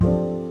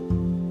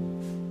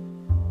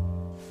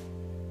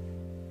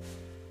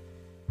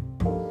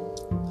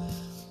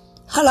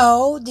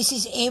Hello, this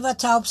is Eva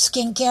Taub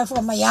Skincare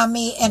from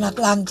Miami and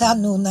Atlanta,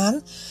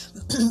 Noonan.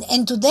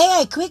 And today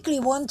I quickly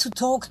want to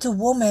talk to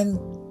women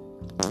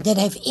that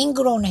have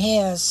ingrown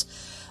hairs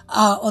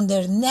on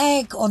their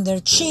neck, on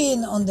their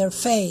chin, on their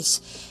face.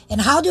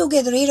 And how do you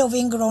get rid of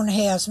ingrown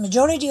hairs?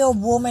 Majority of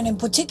women, and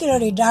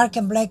particularly dark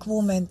and black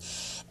women,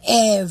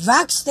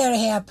 wax their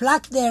hair,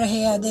 pluck their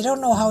hair. They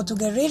don't know how to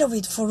get rid of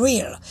it for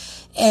real.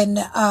 And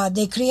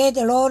they create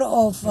a lot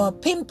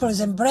of pimples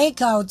and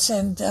breakouts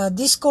and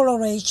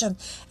discoloration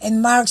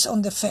and marks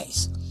on the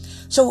face.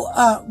 So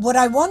what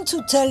I want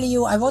to tell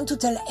you, I want to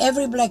tell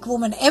every black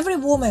woman, every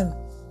woman,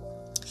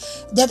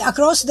 that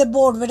across the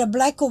board, whether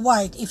black or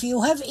white, if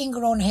you have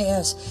ingrown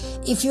hairs,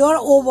 if you are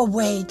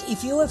overweight,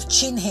 if you have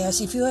chin hairs,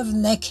 if you have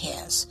neck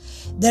hairs,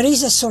 there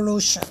is a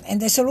solution.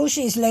 And the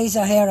solution is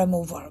laser hair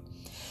removal.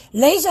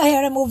 Laser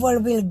hair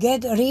removal will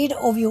get rid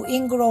of your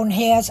ingrown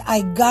hairs.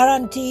 I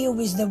guarantee you,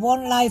 with the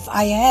one life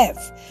I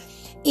have,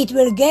 it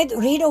will get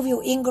rid of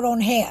your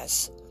ingrown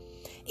hairs.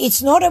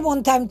 It's not a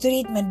one-time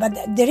treatment, but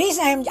the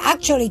reason I'm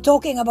actually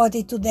talking about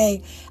it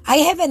today, I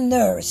have a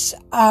nurse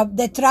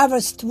that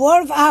travels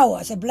 12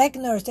 hours, a black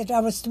nurse that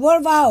travels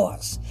 12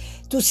 hours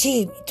to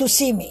see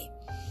me.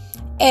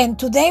 And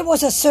today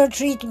was a third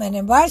treatment.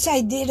 And whilst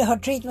I did her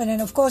treatment,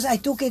 and of course I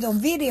took it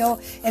on video,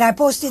 and I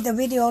posted the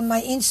video on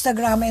my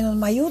Instagram and on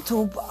my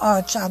YouTube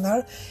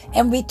channel,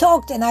 and we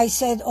talked, and I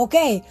said,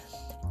 okay,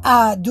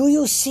 do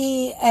you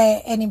see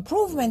an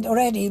improvement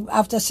already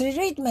after 3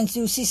 treatments?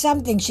 Do you see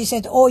something? She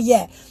said, oh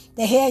yeah,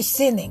 the hair is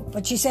thinning.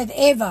 But she said,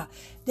 Eva,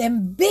 the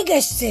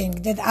biggest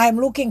thing that I'm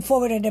looking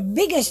forward to, the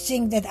biggest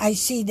thing that I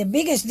see, the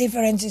biggest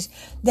difference is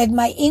that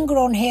my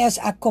ingrown hairs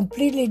are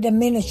completely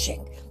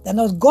diminishing. They're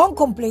not gone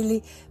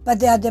completely, but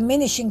they are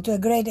diminishing to a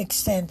great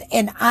extent.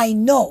 And I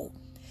know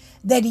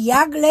that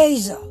YAG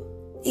laser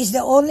is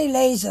the only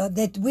laser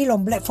that will,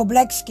 for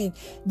black skin,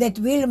 that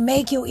will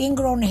make your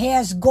ingrown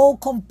hairs go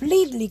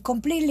completely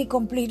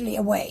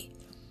away.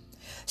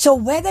 So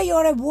whether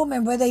you're a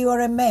woman, whether you're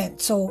a man,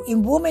 so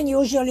in women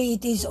usually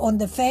it is on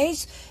the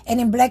face,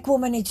 and in black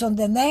women it's on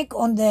the neck,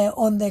 on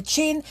the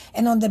chin,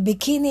 and on the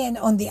bikini and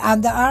on the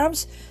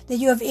underarms that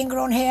you have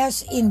ingrown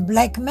hairs. In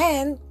black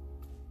men,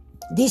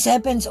 this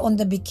happens on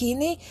the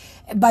bikini,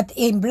 but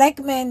in black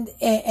men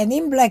and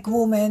in black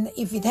women,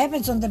 if it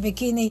happens on the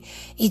bikini,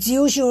 it's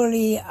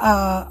usually,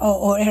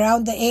 or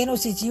around the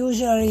anus, it's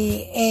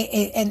usually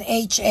an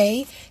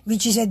HA,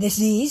 which is a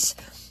disease.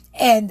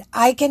 And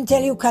I can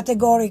tell you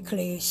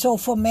categorically, so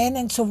for men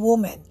and for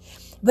women,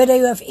 whether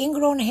you have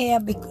ingrown hair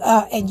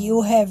and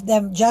you have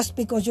them just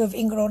because you have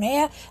ingrown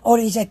hair, or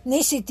is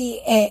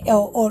ethnicity,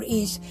 or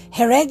is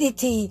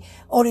heredity,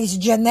 or is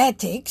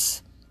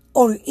genetics,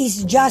 or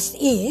is just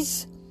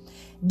is,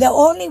 the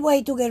only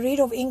way to get rid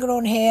of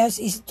ingrown hairs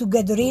is to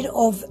get rid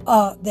of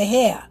the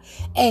hair.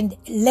 And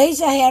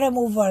laser hair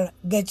removal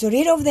gets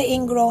rid of the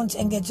ingrowns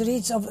and gets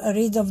rid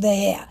of the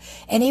hair.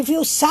 And if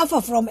you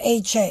suffer from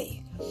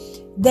HA,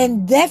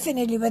 then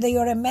definitely, whether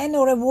you're a man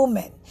or a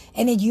woman,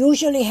 and it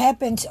usually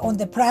happens on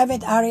the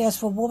private areas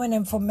for women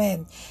and for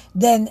men,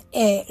 then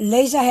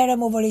laser hair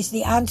removal is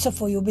the answer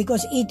for you,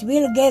 because it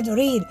will get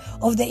rid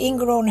of the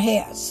ingrown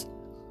hairs.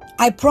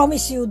 I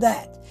promise you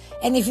that.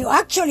 And if you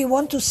actually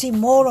want to see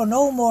more or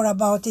know more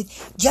about it,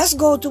 just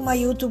go to my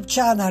YouTube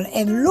channel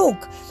and look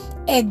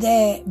at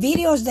the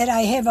videos that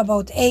I have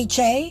about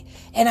HA,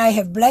 and I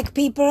have black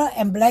people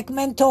and black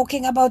men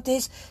talking about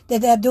this, that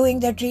they are doing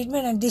their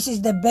treatment, and this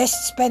is the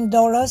best spent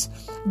dollars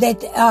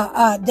that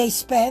they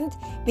spend,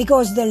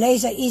 because the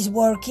laser is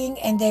working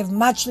and they have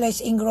much less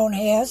ingrown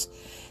hairs.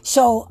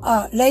 So,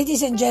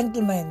 ladies and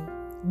gentlemen,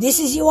 this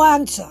is your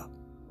answer.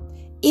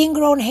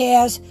 Ingrown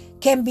hairs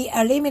can be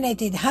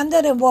eliminated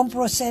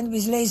 101%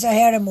 with laser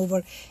hair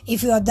removal.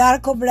 If you are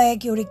dark or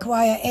black, you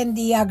require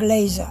Nd:YAG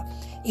laser.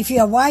 If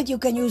you are white, you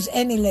can use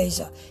any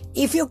laser.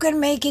 If you can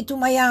make it to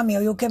Miami,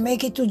 or you can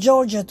make it to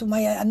Georgia, to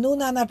my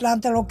Noonan,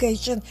 Atlanta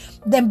location,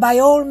 then by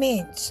all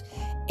means,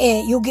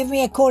 you give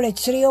me a call at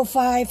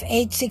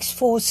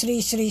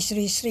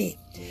 305-864-3333.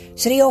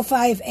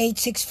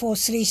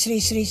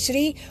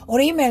 305-864-3333, or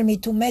email me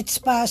to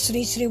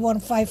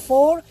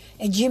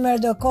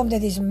medspa33154@gmail.com.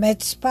 That is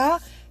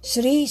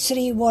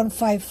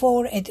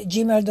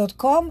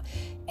medspa33154@gmail.com.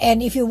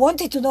 And if you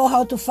wanted to know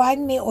how to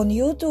find me on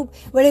YouTube,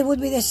 well, it would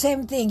be the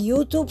same thing.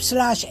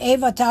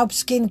 YouTube/Eva Taub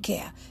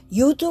Skincare.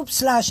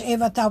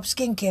 YouTube/Eva Taub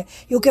Skincare.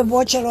 You can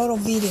watch a lot of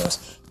videos.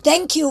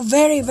 Thank you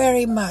very,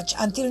 very much.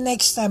 Until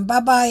next time.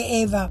 Bye-bye,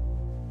 Eva.